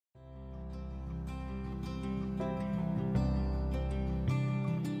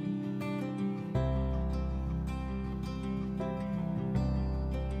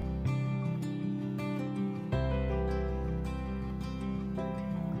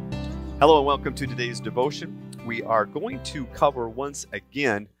Hello and welcome to today's devotion. We are going to cover once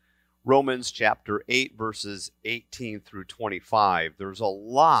again Romans chapter 8 verses 18 through 25. There's a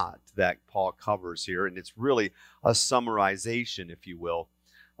lot that Paul covers here, and it's really a summarization, if you will,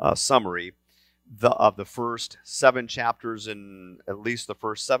 a summary of the first 7 chapters and at least the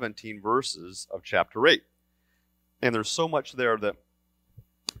first 17 verses of chapter 8. And there's so much there that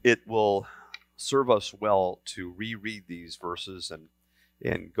it will serve us well to reread these verses and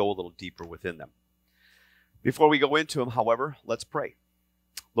go a little deeper within them. Before we go into them, however, let's pray.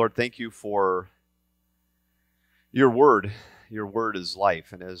 Lord, thank you for your word. Your word is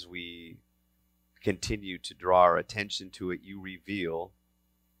life, and as we continue to draw our attention to it, you reveal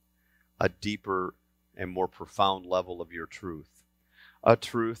a deeper and more profound level of your truth, a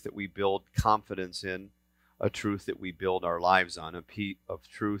truth that we build confidence in, a truth that we build our lives on, a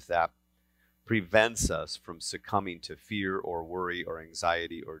truth that prevents us from succumbing to fear or worry or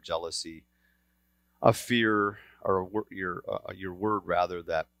anxiety or jealousy, a fear or your word rather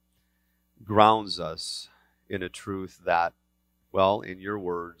that grounds us in a truth that, well, in your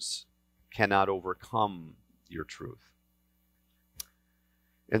words, cannot overcome your truth.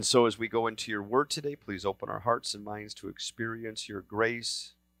 And so as we go into your word today, please open our hearts and minds to experience your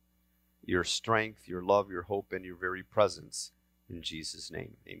grace, your strength, your love, your hope, and your very presence. In Jesus'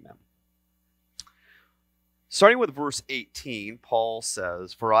 name, amen. Starting with verse 18, Paul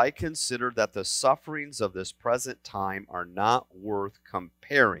says, "For I consider that the sufferings of this present time are not worth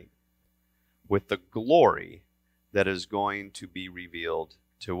comparing with the glory that is going to be revealed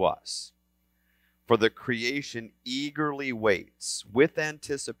to us. For the creation eagerly waits with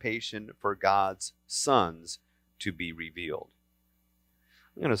anticipation for God's sons to be revealed."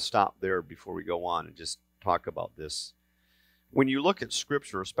 I'm going to stop there before we go on and just talk about this. When you look at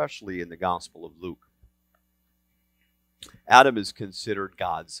Scripture, especially in the Gospel of Luke, Adam is considered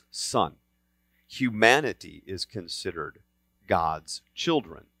God's son. Humanity is considered God's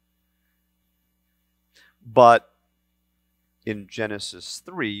children. But in Genesis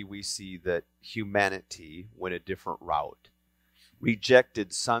 3, we see that humanity went a different route,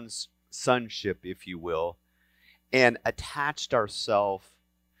 rejected sonship, if you will, and attached ourselves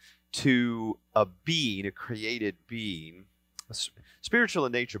to a being, a created being, spiritual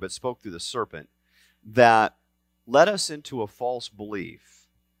in nature, but spoke through the serpent, that led us into a false belief,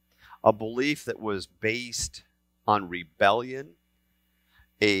 a belief that was based on rebellion,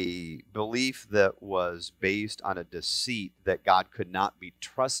 a belief that was based on a deceit that God could not be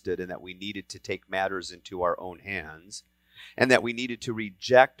trusted and that we needed to take matters into our own hands, and that we needed to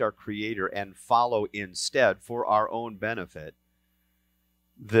reject our Creator and follow instead, for our own benefit,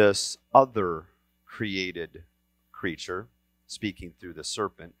 this other created creature, speaking through the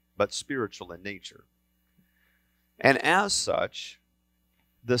serpent, but spiritual in nature. And as such,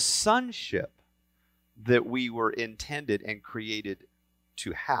 the sonship that we were intended and created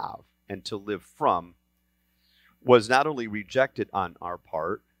to have and to live from was not only rejected on our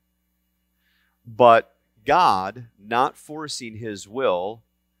part, but God, not forcing His will,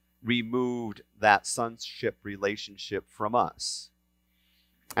 removed that sonship relationship from us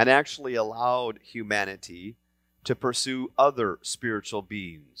and actually allowed humanity to pursue other spiritual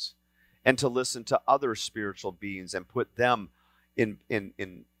beings and to listen to other spiritual beings and put them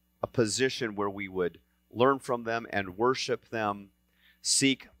in a position where we would learn from them and worship them,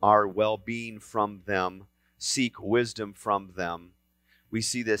 seek our well-being from them, seek wisdom from them. We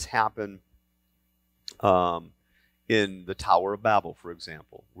see this happen in the Tower of Babel, for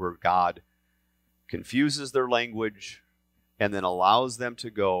example, where God confuses their language and then allows them to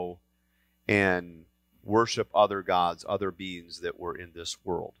go and worship other gods, other beings that were in this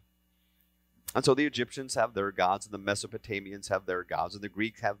world. And so the Egyptians have their gods, and the Mesopotamians have their gods, and the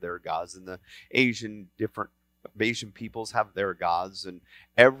Greeks have their gods, and the different Asian peoples have their gods, and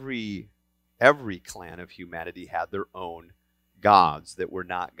every clan of humanity had their own gods that were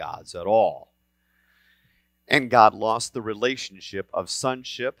not gods at all. And God lost the relationship of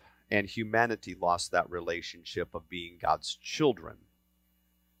sonship, and humanity lost that relationship of being God's children.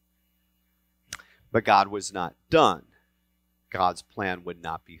 But God was not done. God's plan would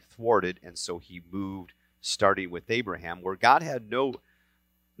not be thwarted, and so He moved, starting with Abraham, where God had God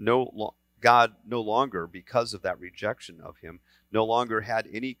no longer, because of that rejection of Him, no longer had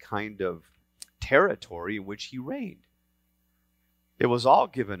any kind of territory in which He reigned. It was all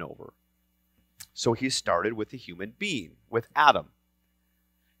given over. So He started with a human being, with Adam,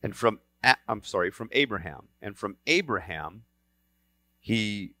 and from Abraham, and from Abraham,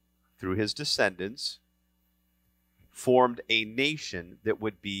 He, through his descendants, formed a nation that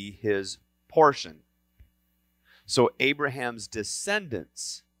would be his portion. So Abraham's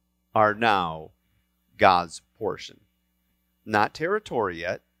descendants are now God's portion. Not territory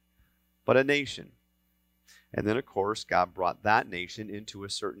yet, but a nation. And then, of course, God brought that nation into a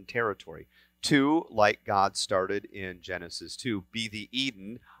certain territory. To, like God started in Genesis 2, be the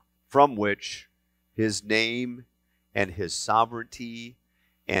Eden from which his name and his sovereignty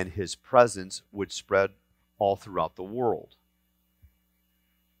and his presence would spread all throughout the world.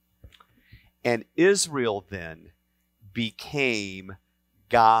 And Israel then became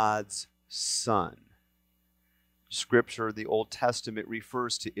God's son. Scripture, the Old Testament,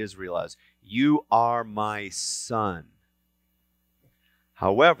 refers to Israel as, "You are my son."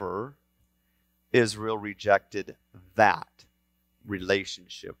 However, Israel rejected that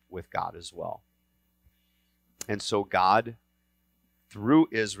relationship with God as well. And so God, through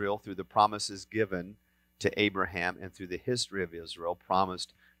Israel, through the promises given to Abraham and through the history of Israel,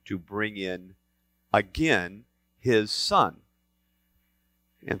 promised to bring in again his son.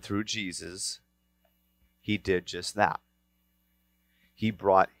 And through Jesus, he did just that. He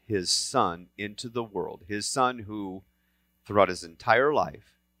brought his son into the world. His son who, throughout his entire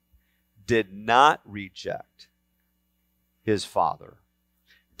life, did not reject his father,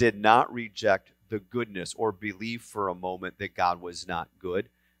 did not reject the goodness or believe for a moment that God was not good,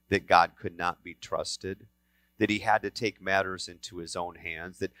 that God could not be trusted, that he had to take matters into his own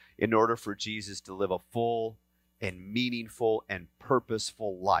hands, that in order for Jesus to live a full and meaningful and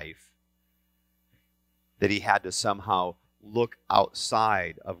purposeful life, that he had to somehow look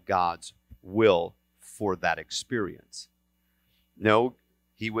outside of God's will for that experience. No,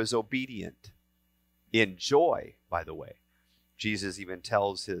 he was obedient in joy, by the way. Jesus even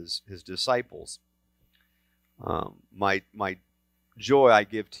tells his disciples, my joy I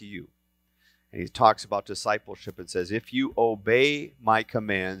give to you. And he talks about discipleship and says, if you obey my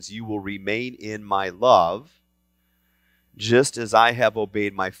commands, you will remain in my love, just as I have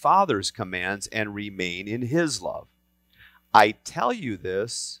obeyed my Father's commands and remain in his love. I tell you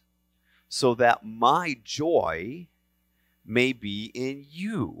this so that my joy may be in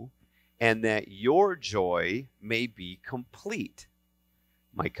you, and that your joy may be complete.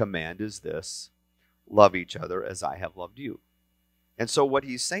 My command is this: love each other as I have loved you. And so what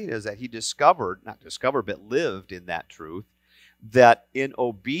he's saying is that he but lived in that truth, that in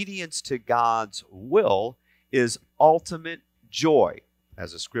obedience to God's will is ultimate joy.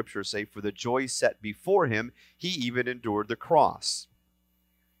 As the scriptures say, for the joy set before him, he even endured the cross.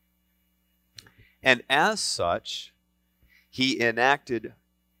 And as such, he enacted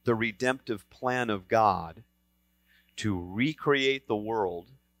the redemptive plan of God to recreate the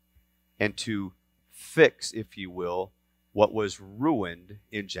world and to fix, if you will, what was ruined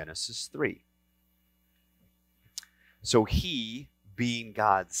in Genesis 3. So he, being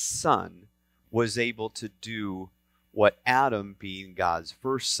God's son, was able to do what Adam, being God's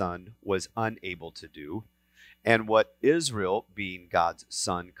first son, was unable to do, and what Israel, being God's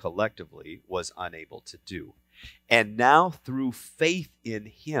son collectively, was unable to do. And now through faith in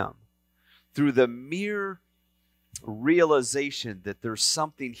him, through the mere realization that there's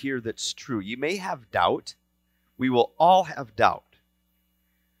something here that's true. You may have doubt. We will all have doubt.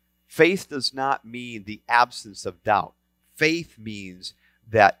 Faith does not mean the absence of doubt. Faith means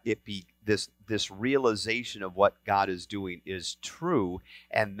that it be this realization of what God is doing is true,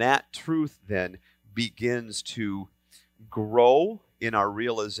 and that truth then begins to grow in our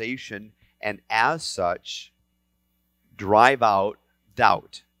realization, and as such, drive out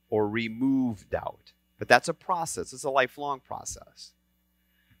doubt or remove doubt. But that's a process. It's a lifelong process.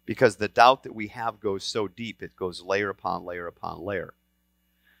 Because the doubt that we have goes so deep, it goes layer upon layer upon layer.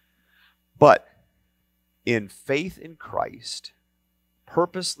 But in faith in Christ,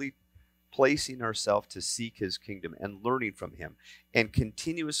 purposely placing ourselves to seek his kingdom and learning from him, and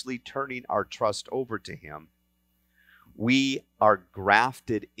continuously turning our trust over to him, we are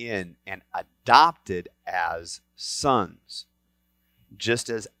grafted in and adopted as sons. Just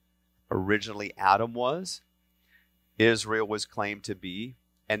as originally Adam was, Israel was claimed to be,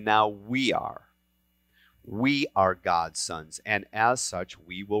 and now we are. We are God's sons, and as such,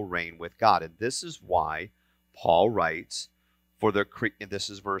 we will reign with God. And this is why Paul writes, this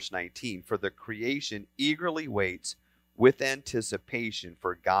is verse 19, for the creation eagerly waits with anticipation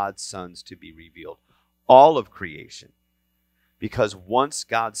for God's sons to be revealed. All of creation. Because once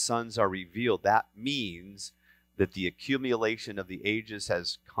God's sons are revealed, that means that the accumulation of the ages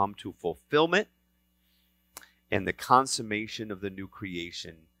has come to fulfillment, and the consummation of the new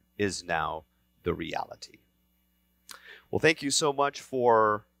creation is now the reality. Well, thank you so much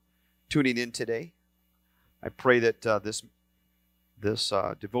for tuning in today. I pray that this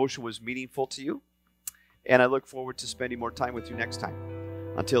devotion was meaningful to you, and I look forward to spending more time with you next time.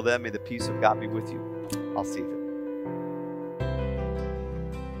 Until then, may the peace of God be with you. I'll see you then.